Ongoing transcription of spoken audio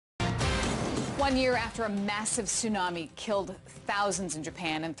1 year after a massive tsunami killed thousands in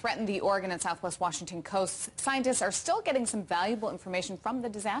Japan and threatened the Oregon and Southwest Washington coasts, scientists are still getting some valuable information from the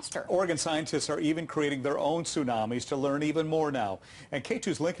disaster. Oregon scientists are even creating their own tsunamis to learn even more now. And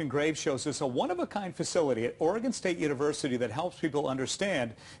K2's Lincoln Graves shows us a one-of-a-kind facility at Oregon State University that helps people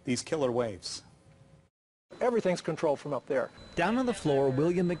understand these killer waves. Everything's controlled from up there. Down on the floor,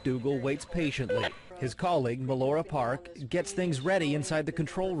 William McDougall waits patiently. His colleague, Melora Park, gets things ready inside the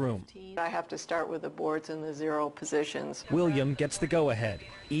control room. I have to start with the boards in the 0 positions. William gets the go-ahead,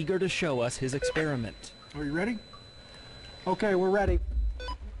 eager to show us his experiment. Are you ready? Okay, we're ready.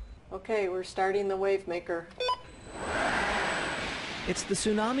 Okay, we're starting the wave maker. It's the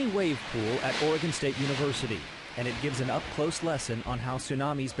tsunami wave pool at Oregon State University, and it gives an up-close lesson on how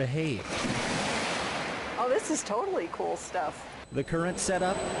tsunamis behave. Oh, this is totally cool stuff. The current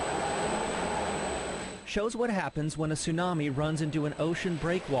setup shows what happens when a tsunami runs into an ocean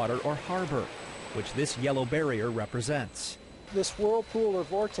breakwater or harbor, which this yellow barrier represents. This whirlpool or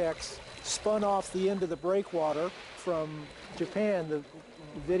vortex spun off the end of the breakwater from Japan. The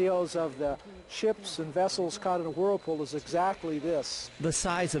videos of the ships and vessels caught in a whirlpool is exactly this. The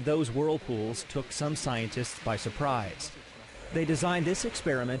size of those whirlpools took some scientists by surprise. They designed this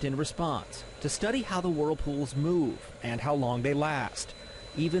experiment in response to study how the whirlpools move and how long they last.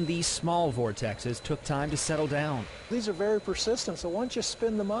 Even these small vortexes took time to settle down. These are very persistent, so once you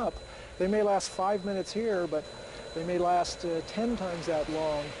spin them up, they may last 5 minutes here, but they may last 10 times that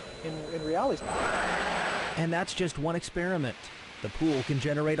long in reality. And that's just one experiment. The pool can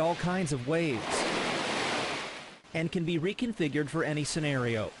generate all kinds of waves and can be reconfigured for any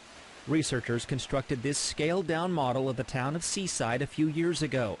scenario. Researchers constructed this scaled-down model of the town of Seaside a few years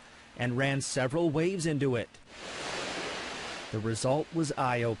ago and ran several waves into it. The result was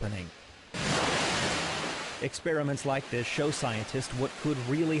eye-opening. Experiments like this show scientists what could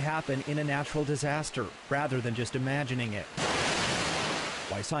really happen in a natural disaster, rather than just imagining it.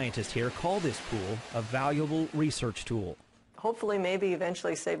 Why scientists here call this pool a valuable research tool. Hopefully, maybe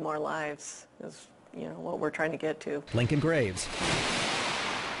eventually save more lives is, what we're trying to get to. Lincoln Graves,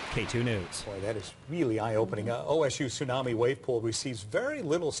 K2 News. Boy, that is really eye-opening. OSU tsunami wave pool receives very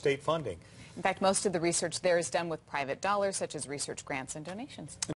little state funding. In fact, most of the research there is done with private dollars, such as research grants and donations.